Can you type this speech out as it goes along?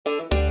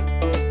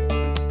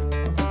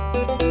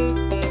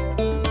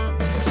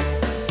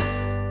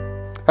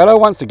Hello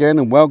once again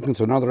and welcome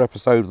to another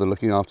episode of the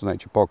Looking After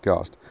Nature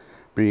podcast,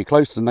 bringing you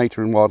close to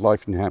nature and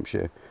wildlife in New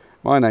Hampshire.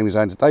 My name is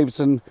Andy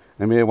Davidson and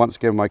I'm here once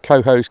again with my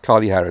co-host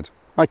Carly Harrod.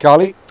 Hi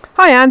Carly.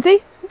 Hi Andy.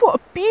 What a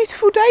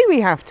beautiful day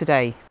we have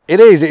today. It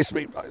is, it's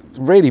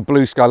really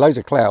blue sky, loads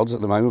of clouds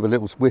at the moment, but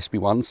little wispy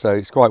ones, so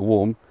it's quite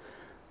warm.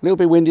 A little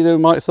bit windy than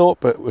we might have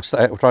thought, but we'll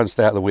try and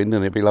stay out of the wind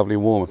and it'll be lovely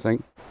and warm, I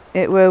think.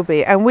 It will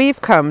be, and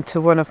we've come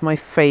to one of my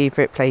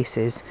favourite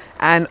places,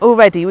 and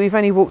already we've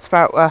only walked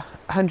about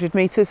 100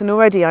 metres and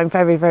already I'm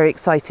very, very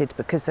excited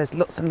because there's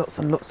lots and lots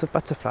and lots of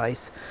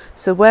butterflies.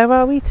 So where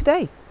are we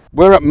today?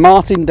 We're at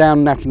Martin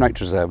Down National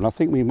Nature Reserve, and I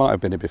think we might have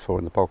been here before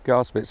in the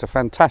podcast, but it's a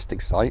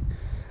fantastic site,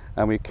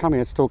 and we're coming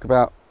here to talk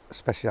about a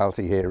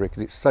speciality here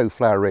because it's so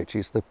flower rich.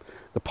 It's the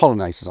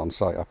pollinators on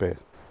site up here.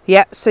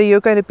 Yeah, so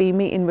you're going to be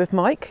meeting with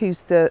Mike,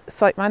 who's the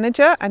site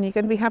manager, and you're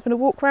going to be having a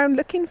walk around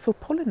looking for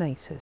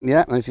pollinators.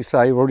 Yeah, and as you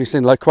say, we've already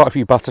seen quite a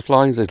few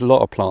butterflies. There's a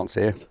lot of plants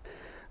here,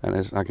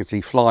 and I can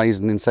see flies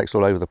and insects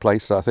all over the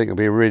place, so I think it'll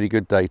be a really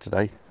good day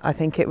today. I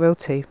think it will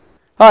too.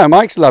 Hi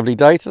Mike, it's a lovely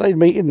day today to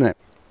meet, isn't it?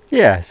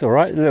 Yeah, it's all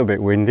right. A little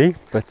bit windy,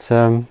 but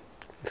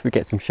if we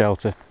get some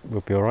shelter, we'll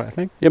be all right, I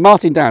think. Yeah,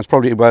 Martin Down's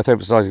probably worth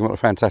emphasising what a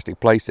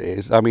fantastic place it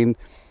is. I mean,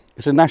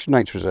 it's a National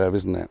Nature Reserve,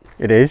 isn't it?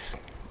 It is,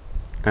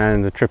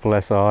 and the Triple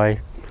SI.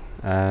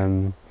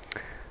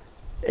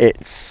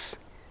 It's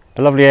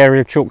a lovely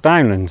area of chalk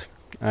downland.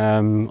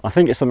 I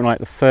think it's something like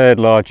the third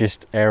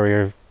largest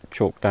area of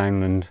chalk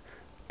downland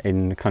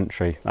in the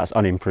country. That's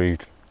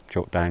unimproved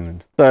chalk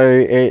downland. So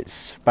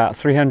it's about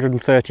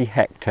 330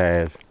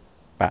 hectares,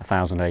 about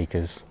 1,000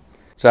 acres.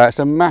 So it's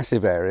a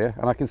massive area,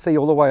 and I can see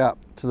all the way up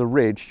to the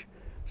ridge.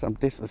 Some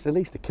distance, at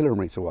least a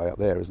kilometre away up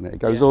there, isn't it? It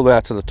goes all the way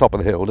out to the top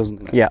of the hill,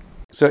 doesn't it? Yeah.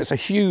 So it's a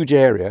huge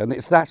area, and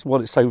that's what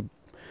it's so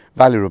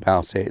valuable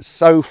about it. It's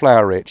so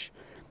flower rich,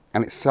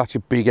 and it's such a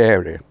big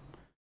area.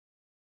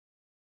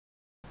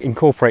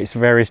 Incorporates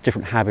various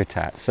different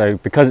habitats. So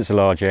because it's a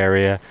large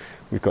area,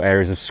 we've got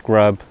areas of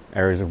scrub,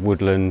 areas of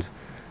woodland,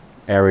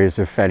 areas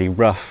of fairly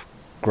rough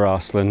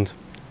grassland,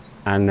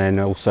 and then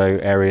also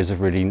areas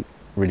of really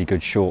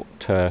good short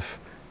turf,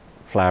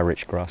 flower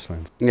rich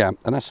grassland. Yeah,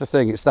 and that's the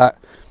thing, it's that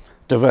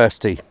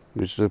diversity,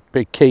 which is a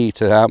big key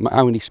to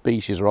how many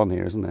species are on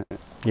here, isn't it?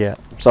 Yeah,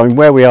 so I mean,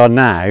 where we are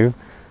now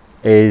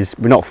is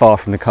we're not far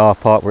from the car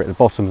park. We're at the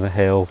bottom of the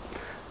hill.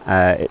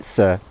 It's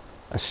a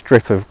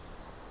strip of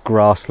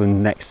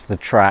grassland next to the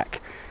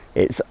track.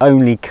 It's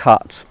only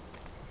cut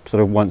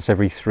sort of once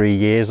every 3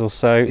 years or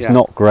so. It's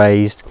not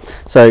grazed,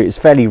 so it's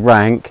fairly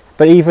rank,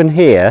 but even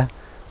here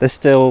there's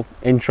still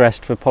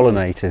interest for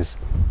pollinators.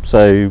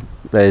 So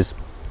there's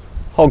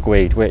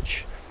hogweed,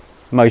 which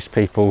most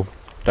people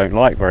don't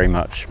like very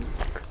much,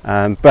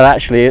 but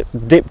actually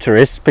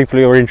dipterists, people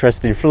who are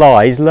interested in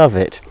flies, love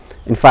it.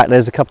 In fact,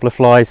 there's a couple of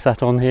flies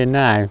sat on here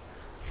now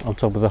on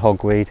top of the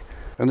hogweed.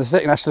 And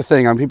that's the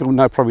thing, I mean,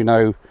 people probably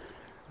know,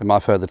 they might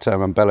have heard the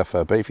term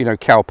umbellifera, but if you know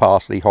cow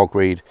parsley,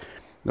 hogweed,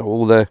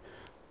 all the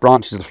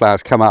branches of the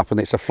flowers come up and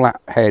it's a flat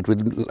head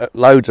with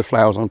loads of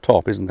flowers on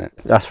top, isn't it?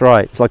 That's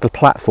right, it's like a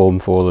platform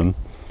for them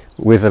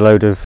with a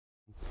load of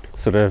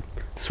sort of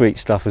sweet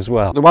stuff as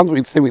well. The one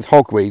thing with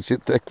hogweeds,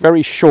 they're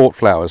very short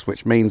flowers,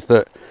 which means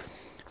that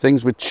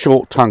things with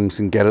short tongues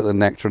can get at the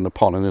nectar and the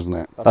pollen, isn't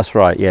it? That's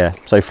right, yeah.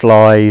 So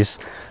flies,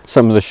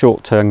 some of the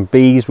short-tongued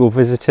bees will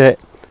visit it.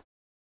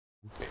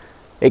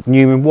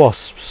 Ichneumon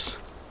wasps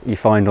you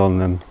find on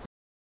them.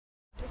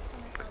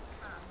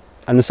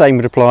 And the same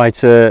would apply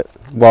to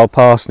wild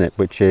parsnip,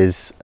 which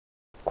is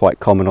quite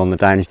common on the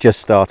downs,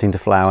 just starting to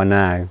flower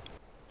now.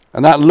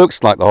 And that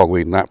looks like the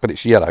hogweed and that, but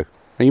it's yellow.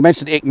 And you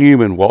mentioned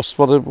ichneumon wasps,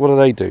 what do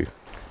they do?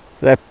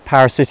 They're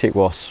parasitic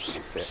wasps,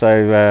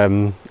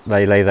 so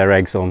they lay their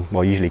eggs on,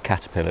 well, usually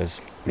caterpillars,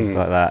 things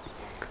like that,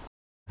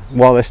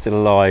 while they're still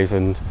alive,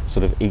 and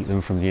sort of eat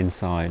them from the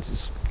inside.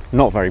 It's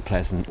not very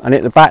pleasant. And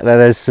at the back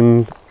there's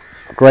some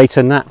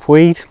greater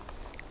knapweed,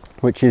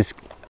 which is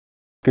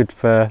good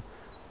for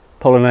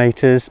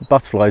pollinators.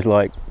 Butterflies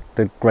like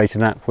the greater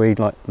knapweed,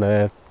 like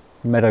the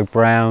meadow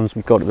browns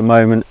we've got at the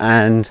moment,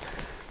 and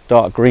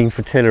dark green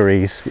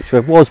fritillaries, which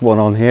there was one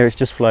on here, it's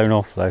just flown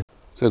off though.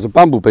 So there's a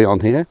bumblebee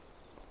on here.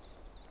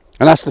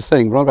 And that's the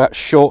thing, we're on about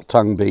short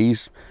tongue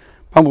bees.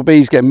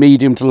 Bumblebees get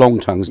medium to long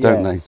tongues,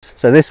 don't they?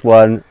 So this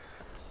one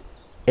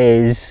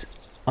is,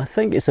 I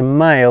think it's a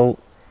male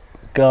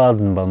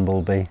garden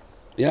bumblebee.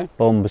 Yeah.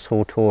 Bombus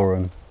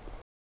hortorum.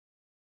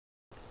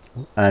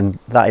 And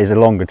that is a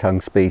longer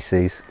tongue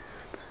species.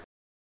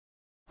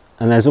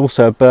 And there's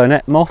also a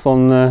burnet moth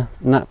on the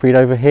knapweed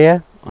over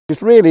here.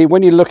 It's really,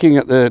 when you're looking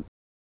at the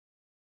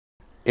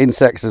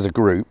insects as a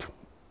group,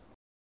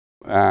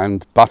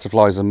 and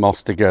butterflies and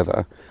moths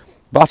together,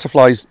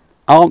 butterflies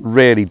aren't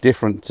really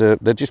different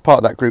they're just part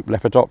of that group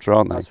Lepidoptera,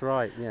 aren't they? That's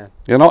right, yeah.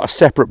 You're not a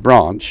separate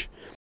branch.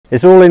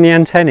 It's all in the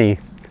antennae.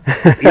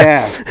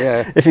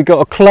 Yeah. If you've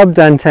got a clubbed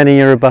antennae,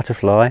 you're a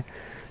butterfly,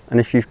 and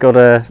if you've got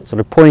a sort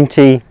of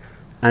pointy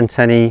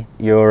antennae,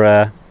 you're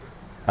a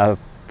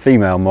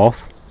female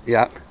moth.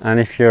 Yeah. And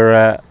if you're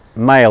a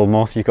male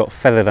moth, you've got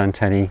feathered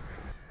antennae.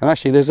 And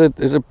actually there's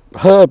a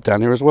herb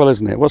down here as well,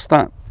 isn't it? What's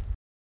that?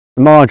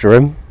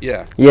 marjoram.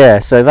 Yeah. Yeah,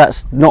 so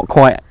that's not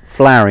quite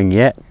flowering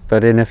yet,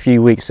 but in a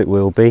few weeks it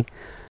will be.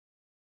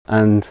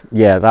 And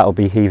yeah, that'll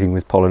be heaving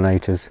with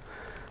pollinators.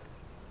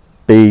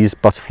 Bees,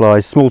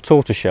 butterflies, small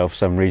tortoiseshell for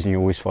some reason, you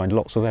always find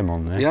lots of them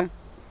on there. Yeah.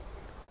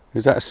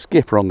 Is that a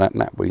skipper on that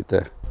knapweed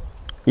there?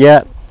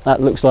 Yeah,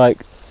 that looks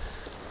like,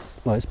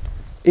 well, it's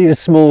either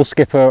small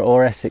skipper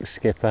or Essex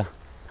skipper.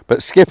 But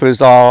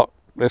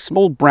they're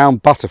small brown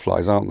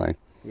butterflies, aren't they?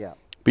 Yeah.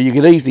 But you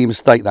could easily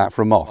mistake that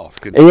for a moth.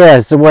 Yeah,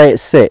 it's the way it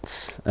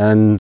sits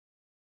and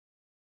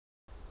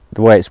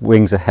the way its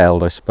wings are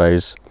held, I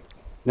suppose.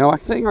 Now I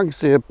think I can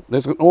see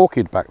there's an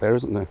orchid back there,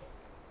 isn't there?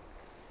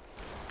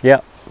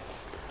 Yeah.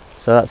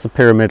 So that's the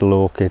pyramidal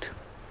orchid.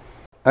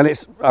 And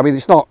it's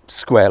not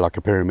square like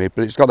a pyramid,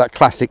 but it's got that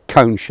classic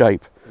cone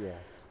shape. Yes.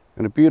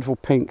 And a beautiful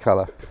pink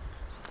colour.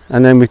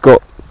 And then we've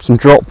got some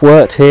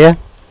dropwort here,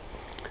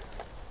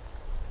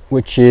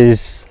 which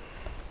is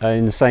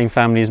in the same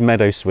family as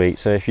meadowsweet.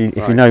 So if you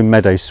know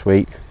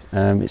meadowsweet,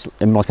 it's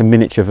like a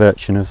miniature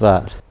version of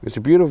that. It's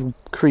a beautiful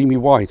creamy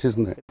white,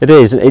 isn't it? It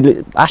is.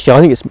 Actually,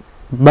 I think it's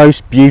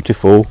most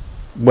beautiful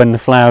when the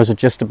flowers are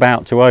just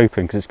about to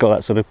open, because it's got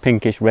that sort of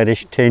pinkish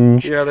reddish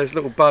tinge. Yeah, those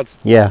little buds.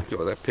 Yeah.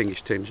 Got that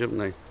pinkish tinge, haven't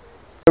they?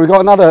 We've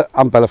got another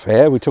umbella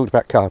here. We talked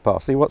about car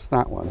parsley. What's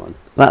that one?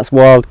 That's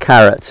wild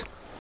carrot,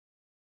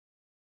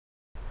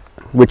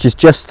 which is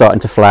just starting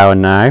to flower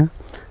now,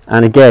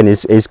 and again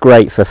is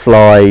great for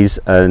flies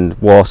and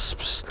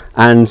wasps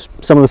and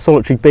some of the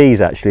solitary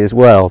bees actually as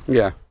well.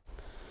 Yeah.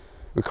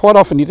 But quite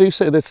often you do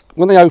see this,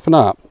 when they open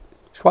up,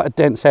 it's quite a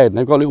dense head and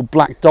they've got a little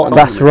black dot on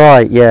That's them.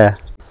 right, yeah.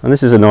 And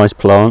this is a nice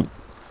plant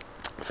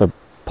for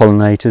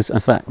pollinators. In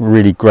fact,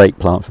 really great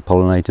plant for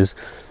pollinators.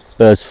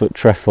 Bird's foot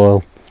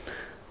trefoil.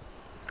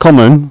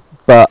 Common,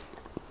 but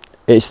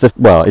it's the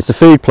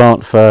food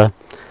plant for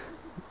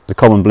the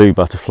common blue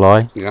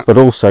butterfly, Yeah. but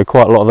also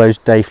quite a lot of those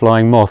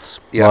day-flying moths,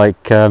 Yeah.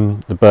 like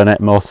the burnet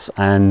moths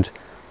and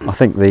I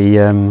think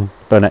the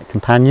burnet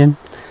companion.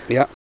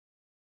 Yeah.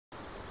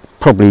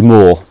 Probably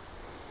more.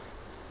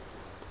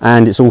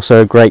 And it's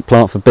also a great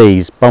plant for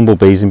bees.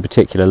 Bumblebees in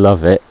particular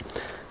love it.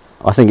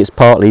 I think it's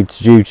partly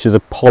due to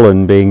the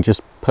pollen being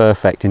just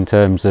perfect in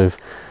terms of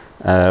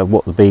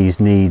what the bees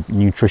need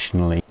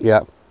nutritionally.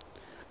 Yeah.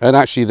 And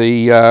actually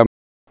the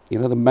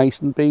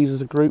mason bees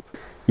as a group.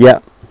 Yeah.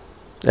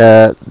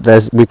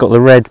 We've got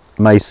the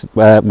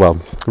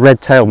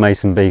red-tailed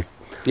mason bee,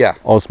 Yeah.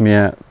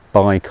 Osmia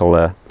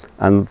bicolor,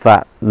 and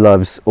that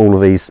loves all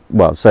of these.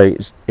 Well, so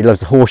it loves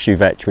the horseshoe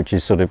vetch, which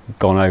is sort of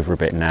gone over a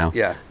bit now.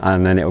 Yeah.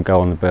 And then it'll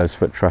go on the bird's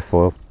foot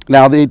trefoil.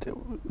 Now the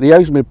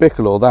Osmia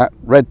bicolor, that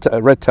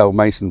red-tailed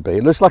mason bee,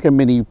 it looks like a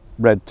mini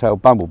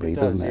red-tailed bumblebee,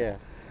 doesn't it? Yeah.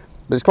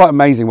 But it's quite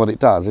amazing what it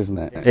does, isn't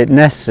it? It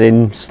nests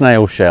in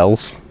snail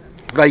shells,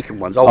 Vacant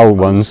ones, old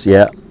ones,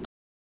 yeah.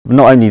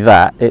 Not only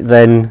that, it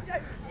then,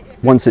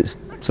 once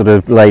it's sort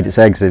of laid its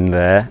eggs in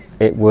there,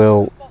 it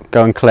will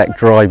go and collect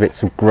dry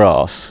bits of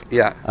grass,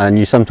 Yeah. and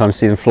you sometimes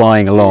see them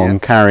flying along Yeah.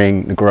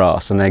 carrying the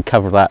grass, and they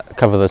cover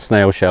the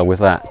snail shell with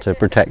that to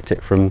protect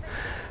it from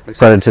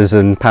predators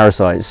and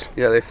parasites.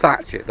 Yeah, they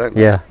thatch it, don't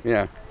they? Yeah.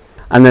 Yeah.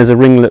 And there's a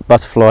ringlet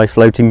butterfly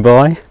floating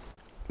by.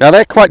 Now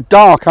they're quite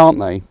dark, aren't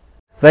they?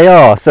 They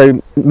are. So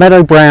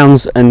meadow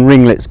browns and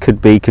ringlets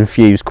could be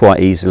confused quite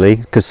easily,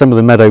 because some of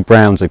the meadow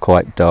browns are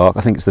quite dark.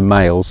 I think it's the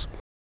males.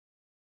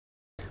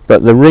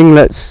 But the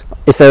ringlets,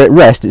 if they're at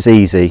rest, it's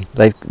easy.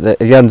 If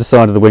the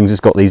underside of the wings has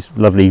got these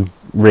lovely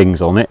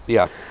rings on it.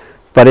 Yeah.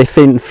 But if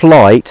in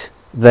flight,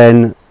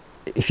 then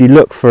if you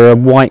look for a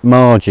white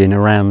margin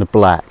around the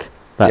black,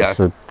 that's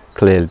a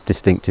clear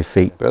distinctive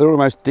feature. But they're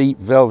almost deep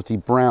velvety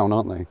brown,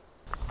 aren't they?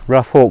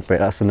 Rough hawkbit,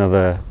 that's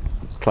another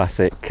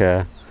classic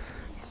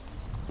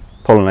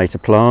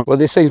pollinator plant. Well,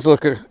 this seems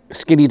like a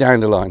skinny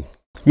dandelion.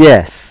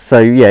 Yes, so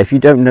yeah, if you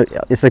don't know,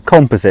 it's a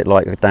composite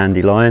like a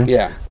dandelion.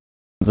 Yeah.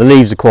 The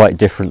leaves are quite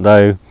different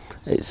though,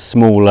 it's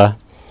smaller.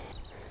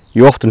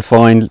 You often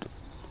find,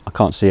 I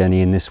can't see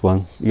any in this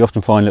one, you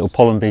often find little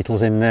pollen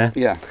beetles in there.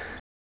 Yeah.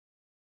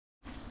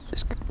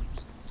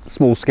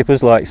 Small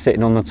skippers like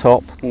sitting on the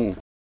top. Mm.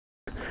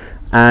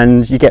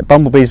 And you get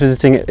bumblebees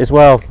visiting it as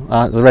well,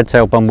 the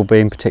red-tailed bumblebee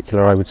in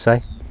particular I would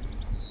say.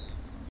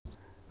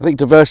 I think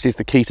diversity is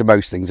the key to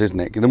most things, isn't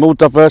it? The more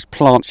diverse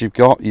plants you've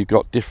got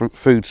different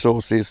food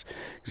sources.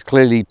 Because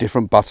clearly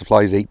different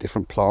butterflies eat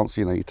different plants.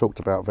 You know, you talked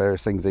about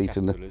various things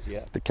eating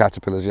the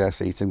caterpillars,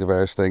 yes, eating the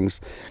various things.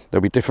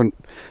 There'll be different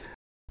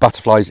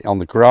butterflies on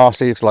the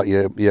grasses, like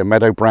your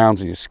meadow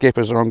browns and your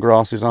skippers are on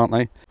grasses, aren't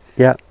they?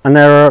 Yeah, and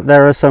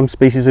there are some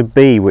species of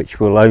bee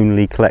which will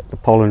only collect the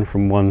pollen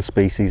from one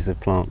species of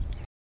plant.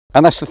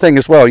 And that's the thing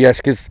as well, yes,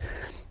 because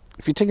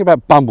if you think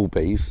about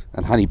bumblebees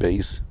and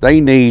honeybees, they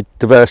need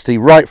diversity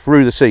right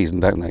through the season,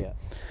 don't they? Yeah.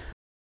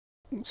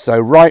 So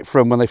right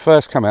from when they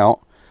first come out,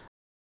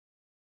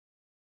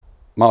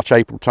 March,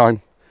 April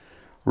time,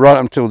 right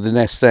up until the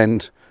nests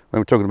end,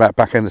 when we're talking about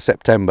back end of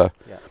September,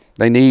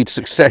 they need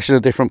succession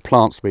of different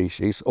plant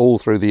species all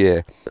through the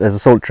year. There's a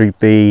solitary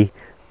bee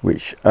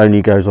which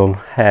only goes on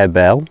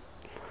harebell.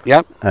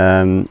 Yep.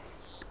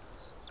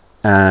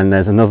 and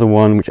there's another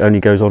one which only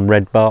goes on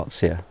red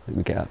Bartsia that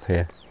we get up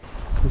here.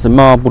 There's a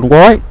marbled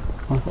white.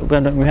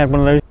 Don't we have one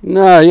of those?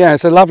 No, yeah,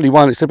 it's a lovely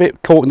one. It's a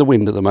bit caught in the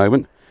wind at the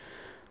moment,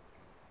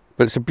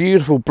 but it's a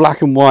beautiful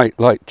black and white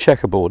like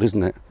checkerboard,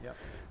 isn't it? Yep.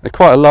 They're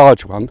quite a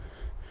large one,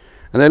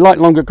 and they like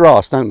longer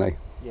grass, don't they?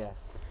 Yes.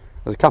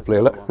 There's a couple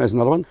here. Look, there's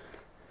another one.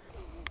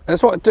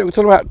 That's what we're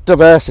talking about,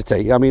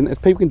 diversity. I mean,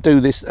 if people can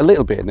do this a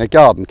little bit in their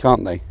garden,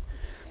 can't they?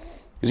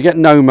 Because you get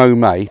no mow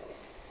May.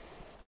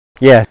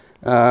 Yeah.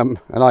 And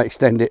I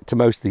extend it to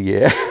most of the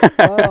year.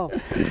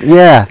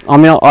 Yeah, I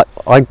mean,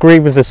 I agree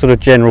with the sort of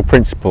general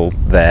principle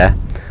there,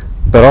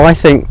 but I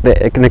think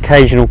that an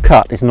occasional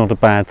cut is not a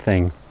bad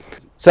thing.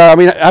 So, I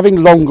mean,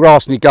 having long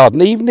grass in your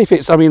garden, even if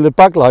it's, I mean, the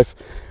Bug Life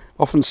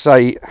often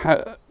say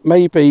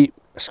maybe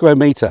a square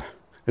metre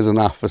is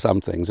enough for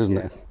some things, isn't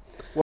it?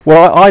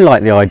 Well, I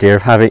like the idea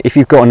of having, if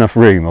you've got enough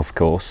room, of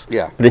course.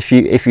 Yeah. But if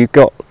you've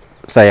got,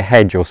 say, a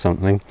hedge or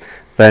something,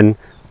 then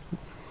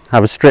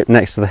have a strip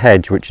next to the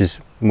hedge which is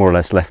more or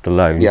less left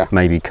alone. Yeah.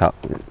 Maybe cut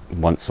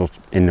once or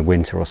in the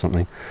winter or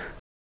something.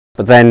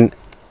 But then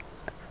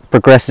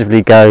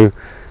progressively go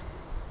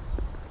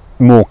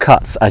more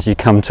cuts as you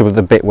come to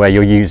the bit where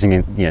you're using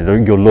it, you know,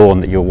 your lawn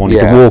that you're wanting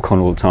to walk on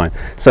all the time.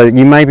 So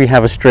you maybe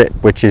have a strip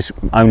which is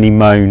only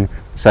mown,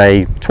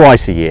 say,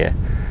 twice a year.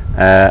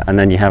 And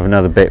then you have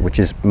another bit which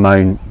is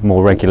mown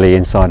more regularly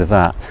inside of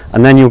that,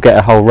 and then you'll get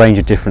a whole range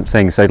of different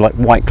things. So like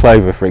white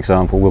clover, for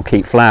example, will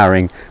keep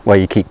flowering where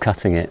you keep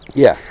cutting it.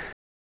 Yeah.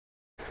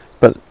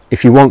 But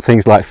if you want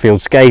things like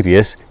field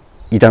scabious,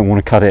 you don't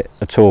want to cut it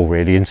at all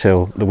really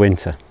until the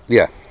winter.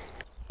 Yeah.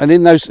 And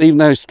in even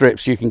those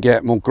strips you can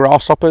get more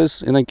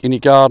grasshoppers in your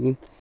garden.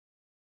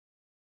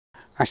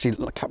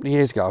 Actually, a couple of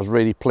years ago I was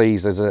really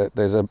pleased. There's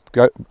a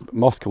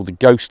moth called the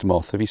ghost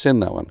moth. Have you seen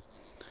that one?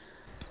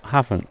 I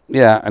haven't.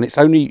 Yeah, and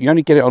you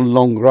only get it on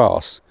long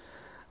grass.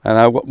 And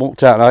I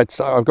walked out and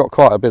I've got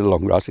quite a bit of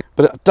long grass.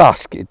 But at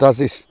dusk it does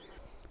this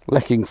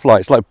lecking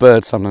flight. It's like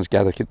birds sometimes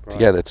gather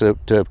together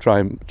to try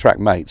and attract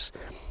mates.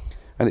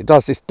 And it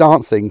does this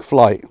dancing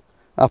flight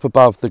up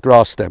above the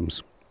grass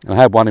stems. And I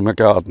had one in my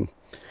garden.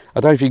 I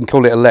don't know if you can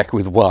call it a lek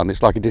with one.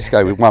 It's like a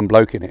disco with one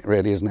bloke in it,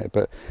 really, isn't it?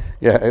 But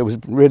yeah, it was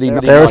really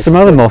nice. There are some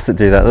other moths that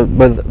do that,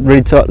 with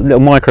really little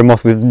micro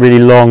moth with really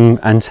long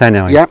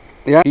antennae. Yeah,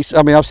 yeah.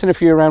 I mean, I've seen a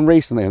few around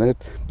recently, and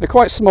they're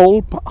quite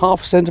small,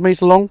 half a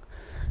centimetre long,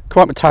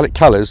 quite metallic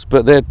colours,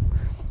 but the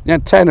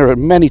antennae are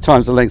many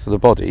times the length of the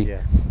body,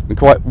 and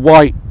quite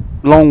white,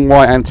 long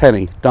white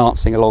antennae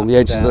dancing along the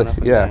edges of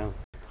the Down.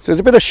 So there's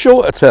a bit of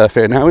shorter turf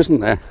here now, isn't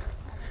there?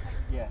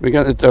 Yeah. We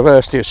got the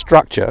diversity of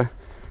structure.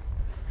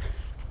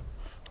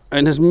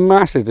 And there's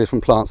massive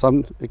different plants.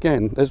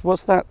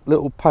 What's that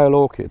little pale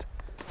orchid?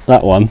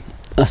 That one,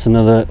 that's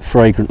another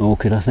fragrant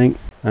orchid, I think.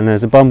 And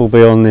there's a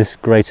bumblebee on this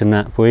greater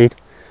knapweed.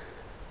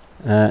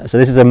 So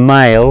this is a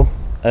male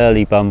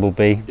early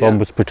bumblebee,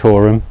 Bombus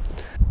pretorum.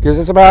 Because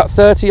there's about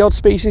 30 odd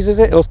species, is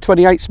it? Or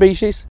 28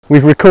 species?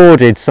 We've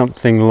recorded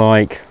something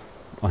like,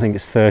 I think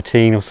it's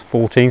 13 or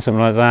 14, something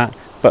like that.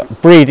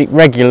 But breeding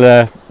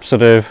regular,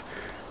 sort of,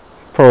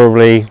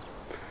 probably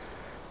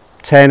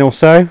 10 or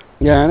so.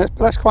 Yeah, and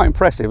that's quite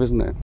impressive,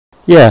 isn't it?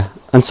 Yeah,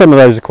 and some of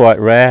those are quite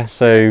rare.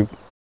 So,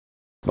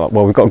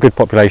 well, we've got a good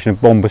population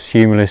of Bombus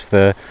humilis,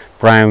 the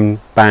brown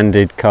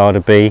banded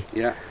carder bee.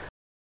 Yeah.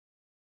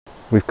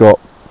 We've got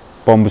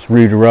Bombus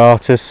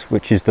ruderatus,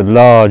 which is the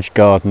large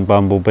garden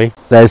bumblebee.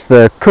 There's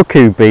the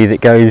cuckoo bee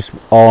that goes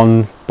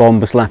on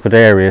Bombus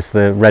lapidarius,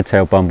 the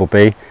red-tailed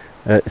bumblebee.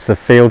 It's the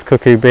field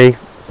cuckoo bee,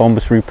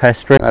 Bombus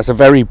rupestris. That's a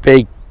very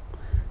big,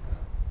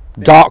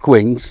 dark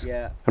wings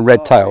and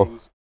red tail.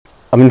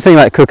 I mean, the thing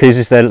about cuckoos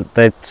is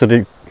they're sort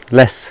of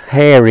less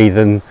hairy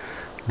than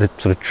the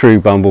sort of true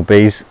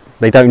bumblebees.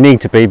 They don't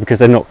need to be because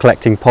they're not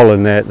collecting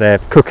pollen. They're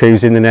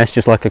cuckoos in the nest,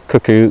 just like a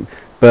cuckoo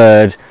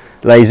bird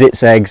lays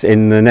its eggs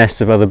in the nests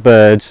of other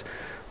birds.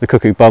 The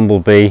cuckoo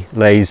bumblebee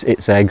lays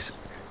its eggs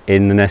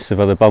in the nests of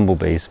other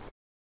bumblebees.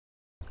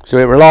 So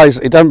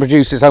it doesn't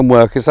produce its own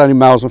workers, it's only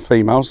males and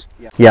females.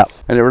 Yeah.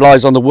 And it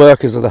relies on the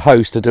workers of the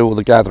host to do all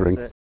the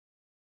gathering.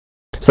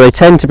 So they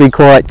tend to be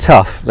quite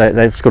tough.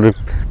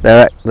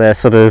 They're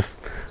sort of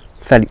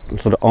fairly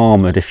sort of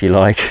armoured, if you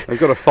like. They've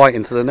got to fight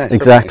into the nest.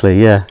 Exactly.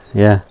 Yeah.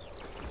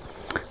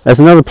 There's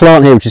another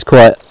plant here which is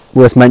quite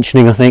worth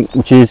mentioning, I think,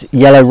 which is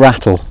yellow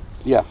rattle.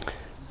 Yeah.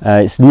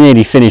 It's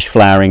nearly finished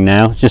flowering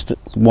now. Just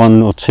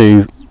one or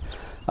two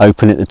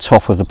open at the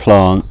top of the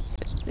plant.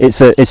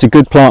 It's a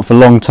good plant for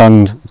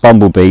long-tongued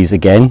bumblebees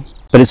again,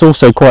 but it's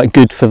also quite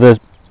good for the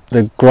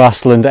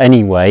grassland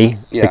anyway,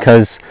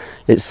 because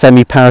it's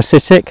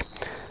semi-parasitic.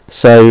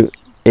 So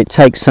it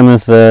takes some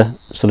of the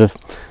sort of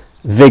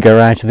vigour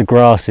out of the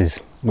grasses,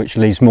 which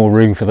leaves more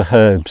room for the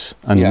herbs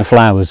and the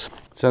flowers.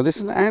 So this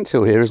is an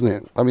anthill here, isn't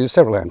it? I mean, there's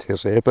several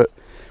anthills here, but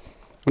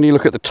when you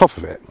look at the top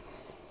of it,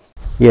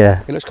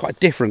 it looks quite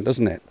different,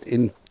 doesn't it,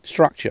 in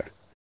structure?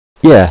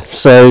 Yeah,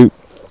 so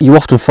you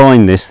often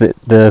find this, that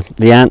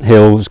the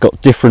anthill's got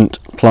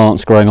different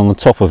plants growing on the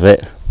top of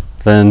it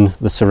than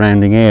the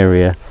surrounding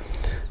area.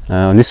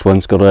 And this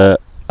one's got a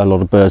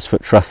lot of bird's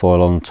foot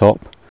trefoil on the top.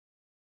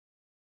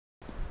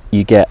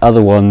 you get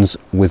other ones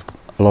with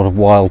a lot of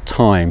wild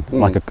thyme,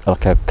 like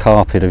a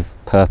carpet of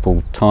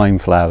purple thyme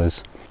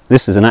flowers.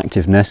 This is an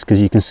active nest because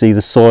you can see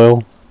the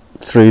soil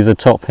through the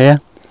top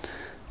here,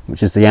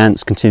 which is the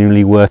ants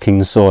continually working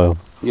the soil.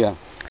 Yeah.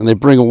 And they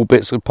bring all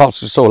bits of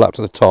parts of the soil up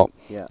to the top.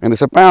 Yeah. And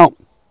it's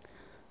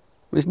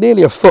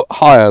nearly a foot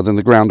higher than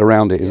the ground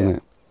around it, isn't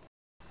it?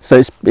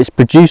 So it's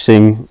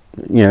producing,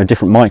 a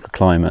different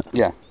microclimate.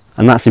 Yeah.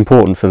 And that's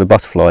important for the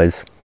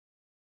butterflies.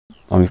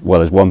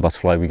 There's one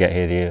butterfly we get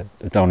here,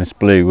 the Adonis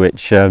blue,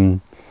 which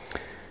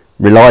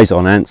relies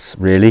on ants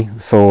really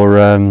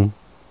for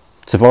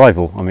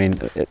survival.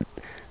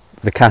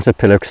 The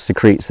caterpillar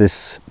secretes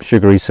this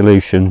sugary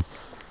solution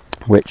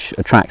which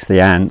attracts the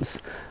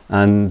ants,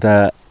 and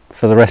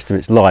for the rest of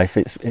its life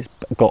it's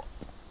got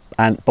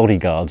ant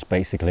bodyguards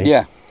basically.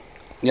 Yeah.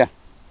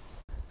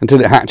 Until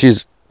it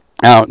hatches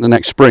out the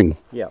next spring.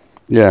 Yeah.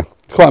 Yeah.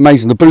 It's quite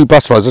amazing. The blue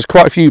butterflies, there's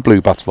quite a few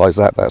blue butterflies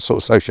that sort of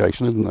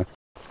association, isn't there?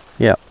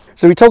 Yeah.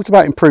 So we talked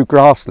about improved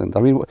grassland.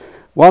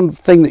 One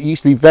thing that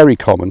used to be very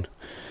common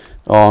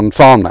on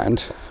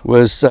farmland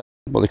was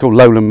what they call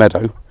lowland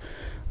meadow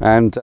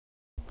and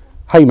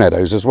hay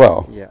meadows as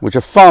well, which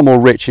are far more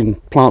rich in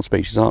plant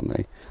species, aren't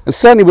they? And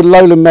certainly with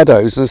lowland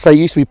meadows, as I say,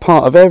 used to be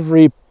part of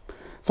every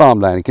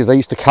farmland because they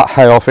used to cut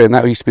hay off it, and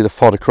that used to be the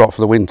fodder crop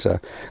for the winter.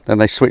 Then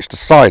they switched to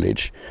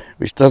silage,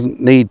 which doesn't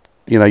need,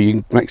 you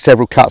can make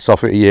several cuts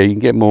off it a year. You can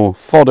get more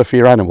fodder for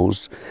your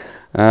animals,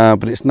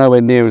 but it's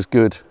nowhere near as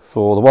good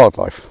for the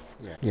wildlife.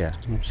 Yeah,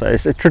 so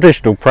it's a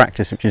traditional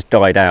practice which has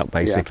died out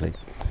basically.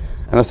 Yeah.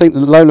 And I think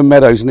the lowland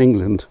meadows in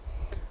England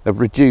have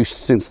reduced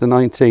since the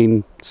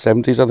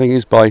 1970s, I think it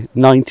is, by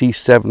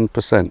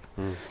 97%.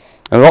 And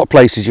a lot of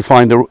places you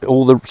find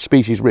all the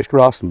species-rich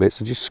grassland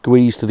bits are just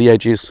squeezed to the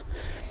edges,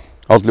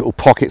 odd little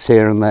pockets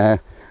here and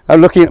there. Now,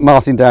 looking at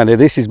Martin down here,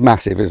 this is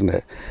massive, isn't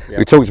it? Yeah.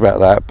 We talked about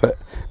that, but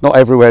not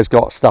everywhere's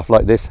got stuff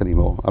like this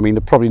anymore.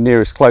 The probably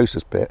nearest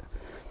closest bit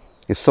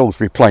is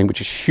Salisbury Plain,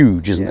 which is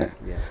huge, isn't it?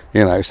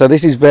 Yeah. So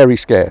this is very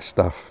scarce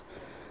stuff.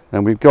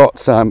 And we've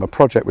got a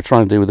project we're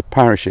trying to do with the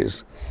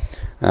parishes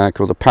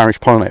called the Parish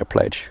Pollinator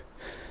Pledge.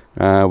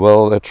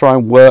 They'll try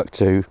and work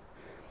to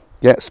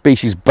get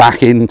species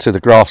back into the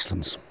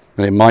grasslands.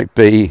 And it might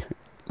be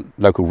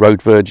local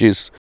road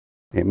verges,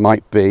 it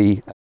might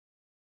be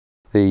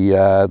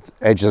the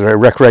edge of their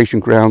recreation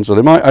grounds, or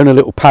they might own a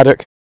little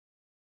paddock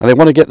and they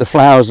want to get the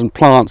flowers and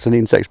plants and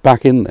insects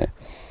back in there.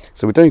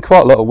 So we're doing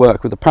quite a lot of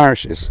work with the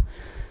parishes.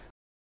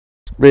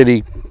 It's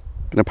really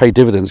going to pay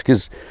dividends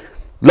because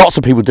lots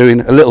of people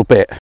doing a little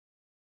bit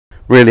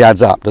really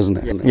adds up, doesn't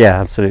it? Yeah,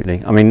 absolutely.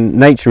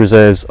 Nature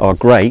reserves are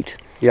great,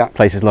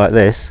 places like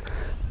this,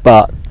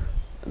 but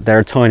they're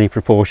a tiny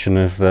proportion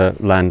of the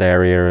land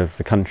area of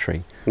the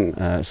country.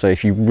 So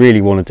if you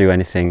really want to do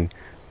anything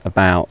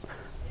about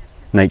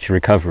nature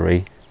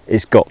recovery,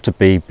 it's got to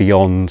be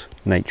beyond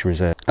nature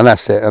reserve. And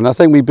that's it. And I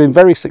think we've been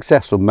very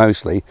successful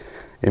mostly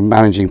in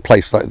managing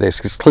places like this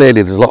because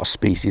clearly there's a lot of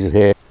species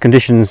here.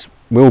 Conditions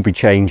will be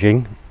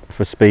changing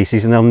for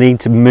species and they'll need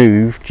to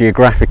move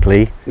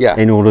geographically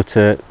in order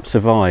to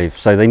survive.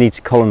 So they need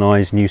to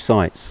colonise new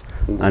sites.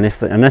 And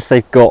unless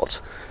they've got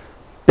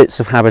bits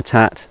of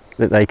habitat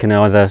that they can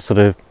either sort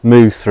of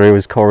move through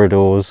as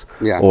corridors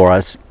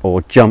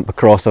or jump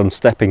across on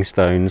stepping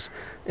stones,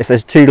 if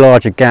there's too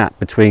large a gap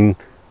between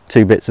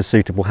two bits of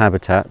suitable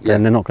habitat,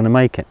 then they're not going to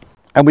make it.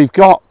 And we've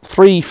got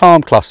 3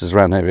 farm clusters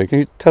around here. Can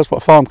you tell us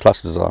what farm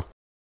clusters are?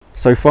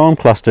 So farm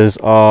clusters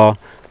are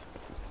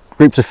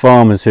groups of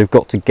farmers who have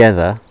got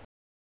together,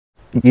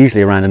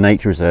 usually around a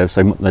nature reserve.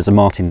 So there's a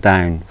Martin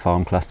Down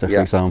farm cluster, for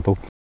example.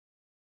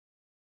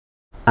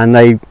 And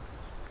they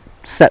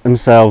set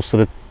themselves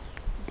sort of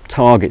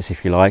targets,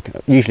 if you like,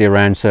 usually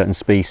around certain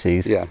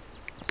species.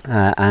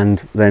 And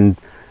then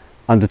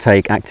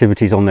undertake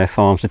activities on their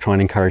farms to try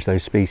and encourage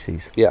those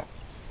species.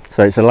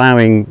 So it's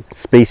allowing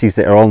species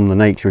that are on the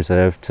nature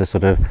reserve to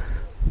sort of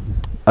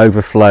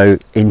overflow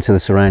into the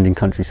surrounding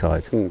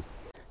countryside.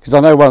 Because I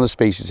know one of the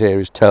species here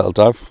is turtle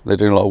dove. They're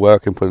doing a lot of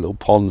work and putting little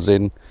ponds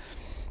in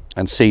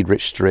and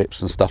seed-rich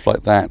strips and stuff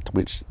like that,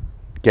 which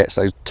gets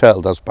those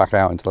turtle doves back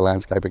out into the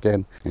landscape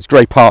again. It's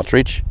grey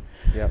partridge,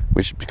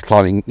 which is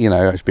declining,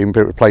 it's been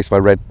replaced by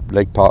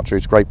red-legged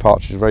partridge. Grey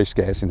partridge is very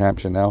scarce in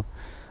Hampshire now.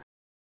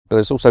 But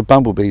there's also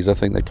bumblebees, I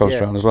think, that comes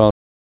around as well.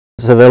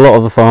 So a lot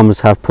of the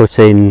farmers have put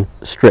in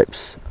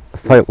strips,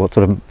 sort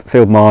of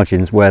field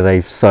margins, where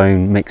they've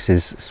sown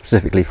mixes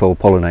specifically for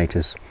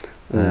pollinators.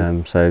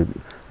 So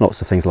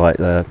lots of things like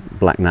the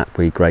black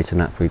knapweed, greater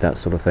knapweed, that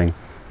sort of thing,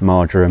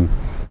 marjoram,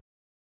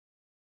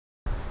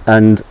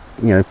 and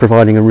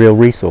providing a real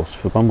resource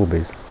for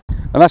bumblebees.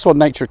 And that's what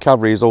nature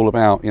recovery is all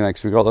about,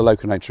 because we've got the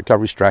local nature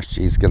recovery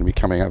strategies going to be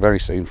coming out very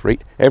soon. For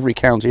every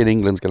county in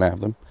England's going to have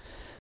them,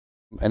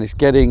 and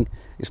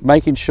it's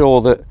making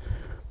sure that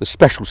the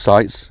special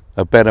sites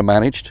are better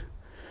managed.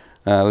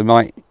 They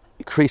might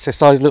increase their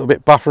size a little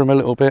bit, buffer them a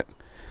little bit,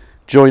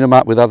 join them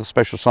up with other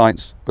special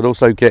sites, but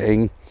also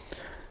getting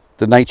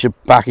the nature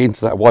back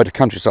into that wider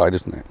countryside,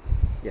 isn't it?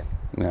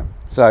 Yeah.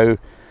 So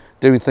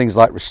doing things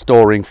like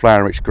restoring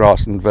flower-rich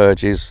grass and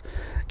verges,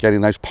 getting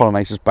those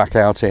pollinators back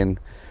out in.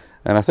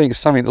 And I think it's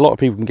something a lot of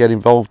people can get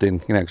involved in,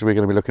 because we're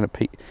going to be looking at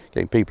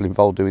getting people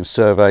involved doing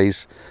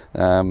surveys,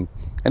 and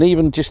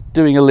even just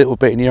doing a little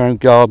bit in your own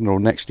garden or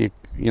next to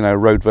your,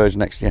 road verge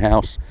next to your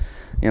house.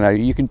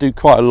 You can do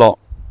quite a lot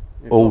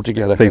all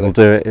together. If people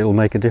do it, it'll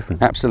make a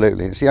difference.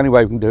 Absolutely. It's the only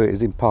way we can do it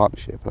is in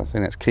partnership. I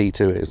think that's key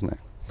to it, isn't it?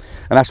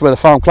 And that's where the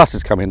farm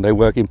classes come in. They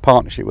work in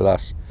partnership with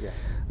us.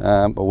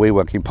 Yeah. Or we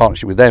work in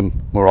partnership with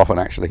them more often,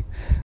 actually.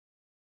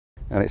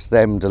 And it's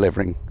them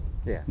delivering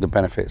the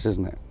benefits,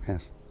 isn't it?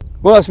 Yes.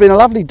 Well, it's been a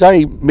lovely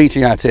day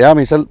meeting out here. I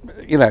mean,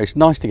 it's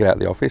nice to get out of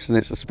the office, and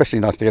it's especially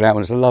nice to get out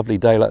when it's a lovely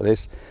day like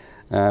this,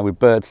 with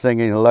birds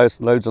singing and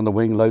loads on the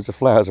wing, loads of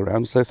flowers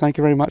around. So thank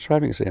you very much for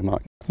having us here,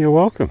 Mike. You're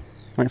welcome.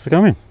 Thanks for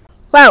coming.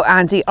 Well,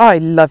 Andy, I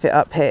love it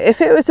up here.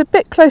 If it was a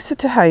bit closer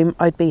to home,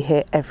 I'd be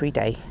here every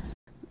day.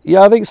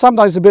 Yeah, I think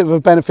sometimes a bit of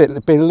a benefit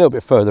of being a little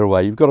bit further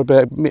away. You've got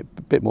a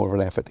bit more of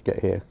an effort to get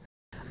here.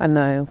 I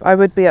know. I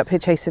would be up here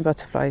chasing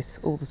butterflies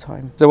all the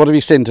time. So what have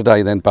you seen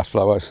today then,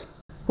 butterfly-wise?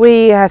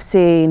 We have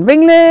seen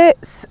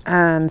ringlets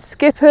and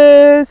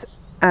skippers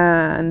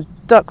and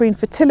dark green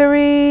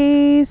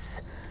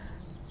fritillaries,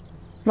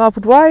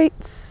 marbled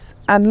whites,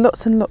 and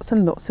lots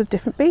of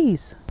different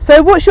bees.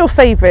 So what's your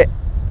favourite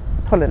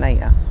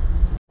pollinator?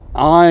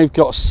 I've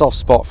got a soft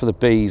spot for the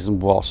bees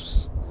and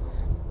wasps,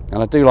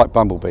 and I do like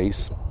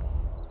bumblebees.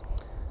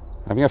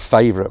 Having a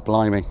favourite,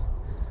 blimey.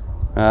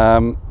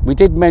 We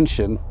did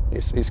mention,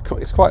 it's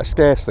quite a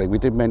scarce thing, we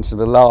did mention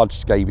the large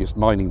scabious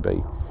mining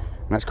bee.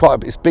 And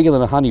it's bigger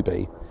than a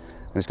honeybee,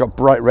 and it's got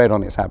bright red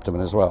on its abdomen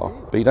as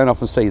well. But you don't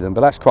often see them, but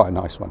that's quite a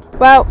nice one.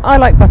 Well, I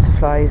like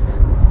butterflies,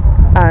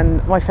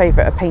 and my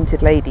favourite are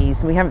painted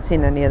ladies, and we haven't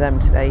seen any of them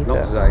today.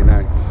 Not today,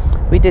 no.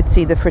 We did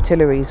see the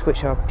fritillaries,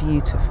 which are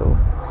beautiful.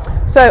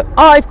 So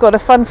I've got a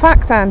fun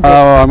fact, Andy.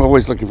 Oh, I'm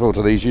always looking forward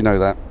to these, you know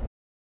that.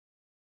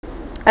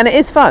 And it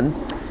is fun.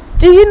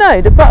 Do you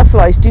know that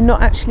butterflies do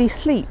not actually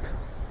sleep?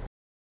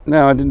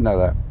 No, I didn't know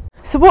that.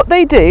 So what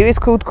they do is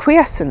called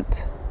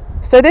quiescent.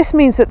 So this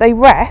means that they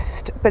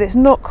rest, but it's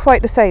not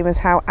quite the same as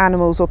how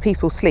animals or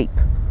people sleep.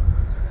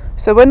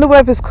 So when the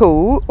weather's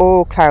cool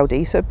or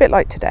cloudy, so a bit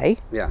like today,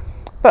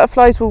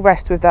 butterflies will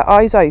rest with their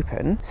eyes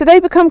open. So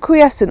they become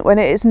quiescent when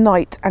it is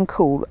night and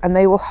cool, and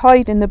they will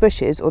hide in the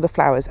bushes or the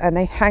flowers, and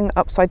they hang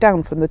upside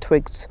down from the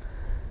twigs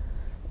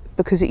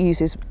because it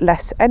uses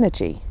less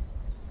energy.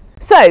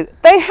 So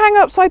they hang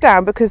upside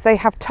down because they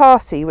have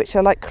tarsi, which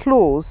are like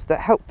claws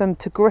that help them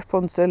to grip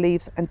onto the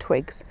leaves and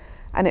twigs,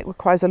 and it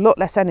requires a lot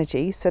less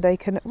energy so they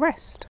can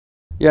rest.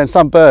 Yeah, and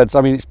some birds,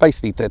 I mean, it's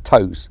basically their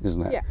toes,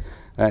 isn't it? Yeah.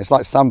 It's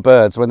like some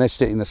birds, when they're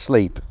sitting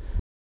asleep,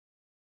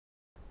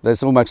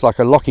 there's almost like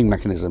a locking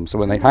mechanism. So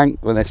when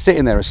they're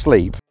sitting there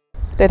asleep,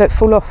 they don't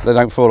fall off. They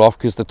don't fall off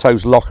because the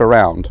toes lock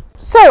around.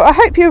 So I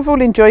hope you've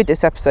all enjoyed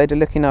this episode of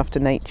Looking After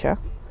Nature.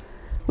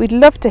 We'd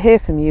love to hear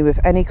from you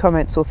with any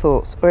comments or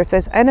thoughts, or if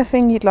there's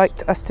anything you'd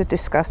like us to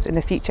discuss in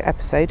a future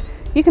episode,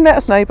 you can let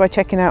us know by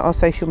checking out our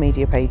social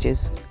media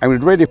pages. And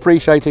we'd really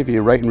appreciate it if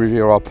you rate and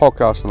review our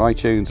podcast on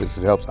iTunes, as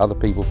it helps other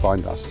people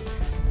find us.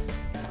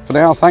 For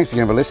now, thanks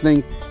again for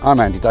listening. I'm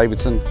Andy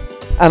Davidson.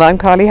 And I'm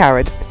Carly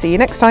Howard. See you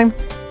next time.